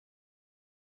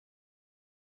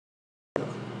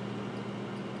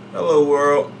Hello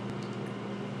world,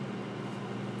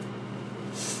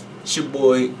 it's your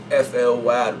boy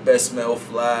f.l.y, the best male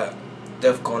fly,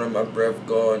 deaf corner my breath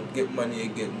gone, get money or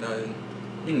get nothing.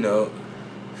 You know,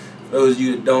 for those of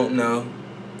you that don't know,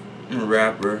 I'm a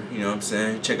rapper, you know what I'm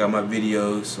saying? Check out my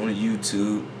videos on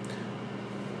YouTube.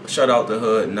 Shout out to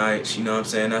Hood Nights, you know what I'm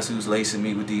saying? That's who's lacing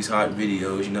me with these hot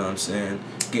videos, you know what I'm saying?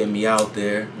 Getting me out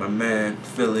there. My man,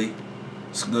 Philly,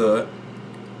 it's good.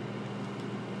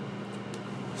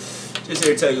 Just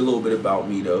here to tell you a little bit about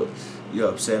me though. You know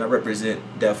what I'm saying? I represent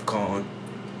Defcon,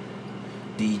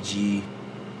 DG,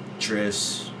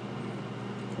 Tris,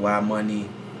 Y Money,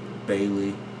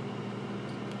 Bailey,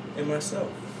 and myself,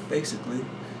 basically.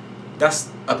 That's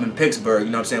up in Pittsburgh, you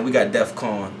know what I'm saying? We got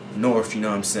Defcon North, you know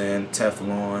what I'm saying?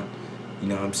 Teflon, you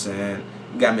know what I'm saying?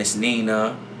 We got Miss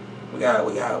Nina. We got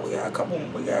a couple of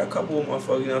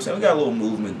motherfuckers, you know what I'm saying? We got a little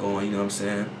movement going, you know what I'm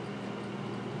saying?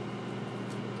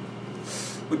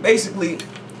 We basically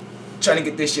trying to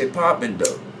get this shit popping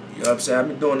though. You know what I'm saying? I've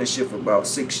been doing this shit for about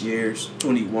 6 years,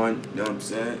 21, you know what I'm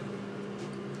saying?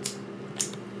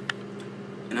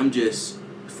 And I'm just,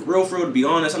 for real, to be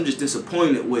honest, I'm just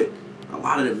disappointed with a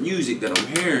lot of the music that I'm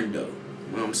hearing though.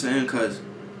 You know what I'm saying? Cause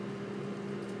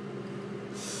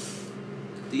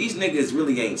these niggas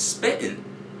really ain't spitting.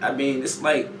 I mean, it's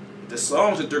like the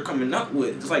songs that they're coming up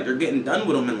with, it's like they're getting done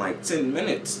with them in like 10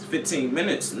 minutes, 15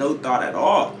 minutes, no thought at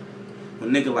all. A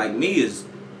nigga like me is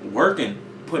working,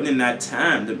 putting in that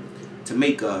time to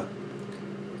make a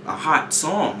hot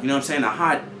song, you know what I'm saying, a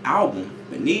hot album.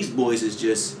 And these boys is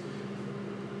just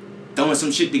throwing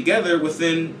some shit together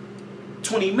within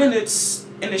 20 minutes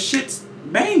and the shit's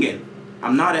banging.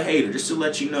 I'm not a hater, just to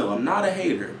let you know, I'm not a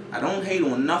hater. I don't hate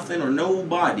on nothing or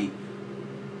nobody.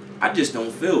 I just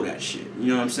don't feel that shit, you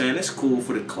know what I'm saying? It's cool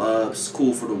for the clubs, it's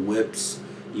cool for the whips,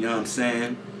 you know what I'm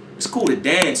saying? It's cool to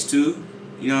dance to.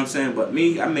 You know what I'm saying? But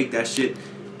me, I make that shit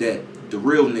that the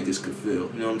real niggas could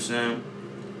feel. You know what I'm saying?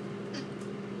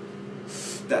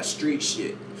 That street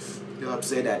shit. You know what I'm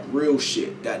saying? That real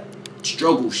shit. That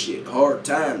struggle shit. Hard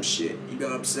time shit. You know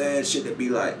what I'm saying? Shit that be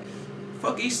like,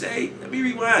 fuck he say? Let me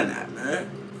rewind that, man.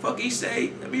 Fuck he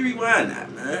say? Let me rewind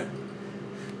that, man.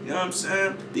 You know what I'm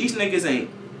saying? These niggas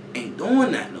ain't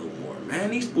doing that no more,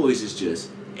 man. These boys is just...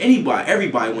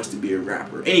 everybody wants to be a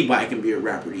rapper. Anybody can be a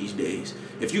rapper these days.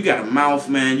 If you got a mouth,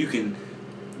 man, you can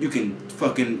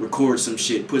fucking record some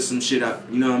shit, put some shit up.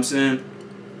 You know what I'm saying?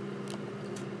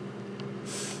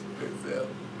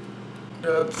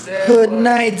 Good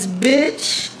nights,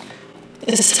 bitch.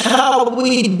 It's how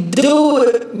we do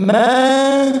it,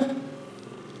 man.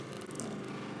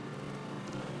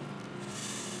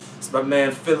 It's my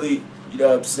man Philly. You know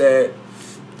what I'm saying?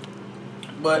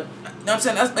 But, you know what I'm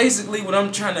saying, that's basically what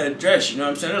I'm trying to address, you know what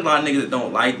I'm saying? There's a lot of niggas that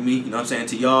don't like me, you know what I'm saying,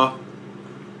 to y'all.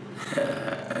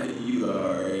 You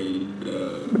already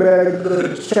know. Better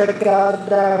go check out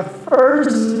that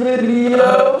first video.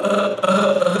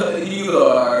 You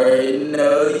already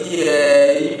know,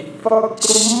 yeah. Fuck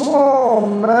them all,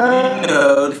 man. You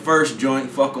know, the first joint,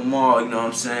 fuck them all, you know what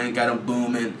I'm saying? Got them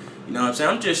booming, you know what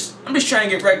I'm saying? I'm just trying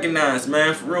to get recognized,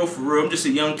 man, for real. I'm just a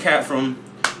young cat from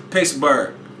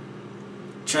Pittsburgh.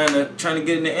 Trying to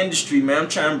get in the industry, man. I'm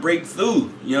trying to break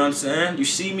through. You know what I'm saying? You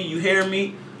see me, you hear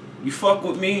me, you fuck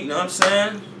with me, you know what I'm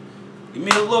saying? Give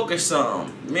me a look or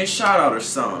something. Give me a shout out or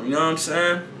something, you know what I'm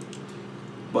saying?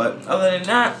 But other than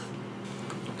that,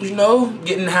 you know,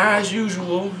 getting high as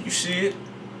usual, you see it.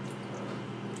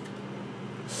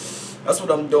 That's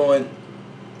what I'm doing,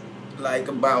 like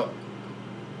about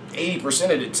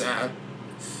 80% of the time.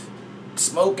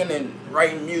 Smoking and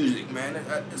writing music, man.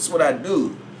 That's what I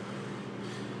do.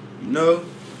 You know,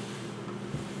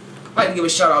 I'd like to give a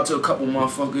shout out to a couple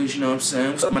motherfuckers, you know what I'm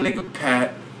saying? What's up my nigga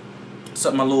Pat? What's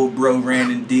up my little bro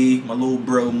Randon D? My little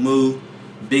bro Moo?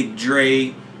 Big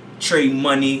Dre? Trey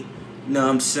Money? You know what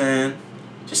I'm saying?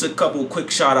 Just a couple quick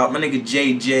shout out. My nigga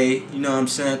JJ, you know what I'm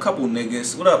saying? A couple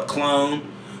niggas. What up Clone?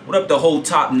 What up the whole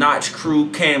top notch crew?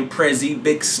 Cam Prezi,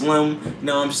 Big Slim, you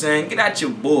know what I'm saying? Get out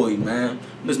your boy, man.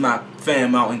 This is my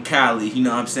fam out in Cali, you know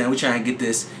what I'm saying? We trying to get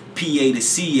this PA to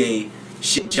CA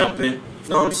shit jumping, you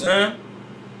know what I'm saying?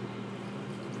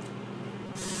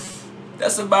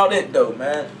 That's about it though,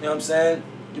 man. You know what I'm saying?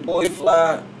 Your boy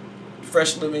Fly,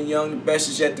 fresh living young, the best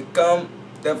is yet to come.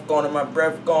 Death gone and my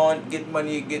breath gone. Get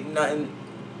money or get nothing.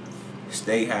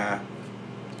 Stay high.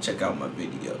 Check out my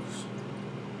videos.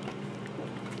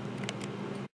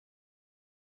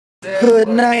 Good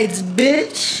nights,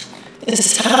 bitch.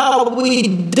 It's how we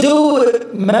do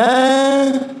it,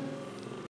 man.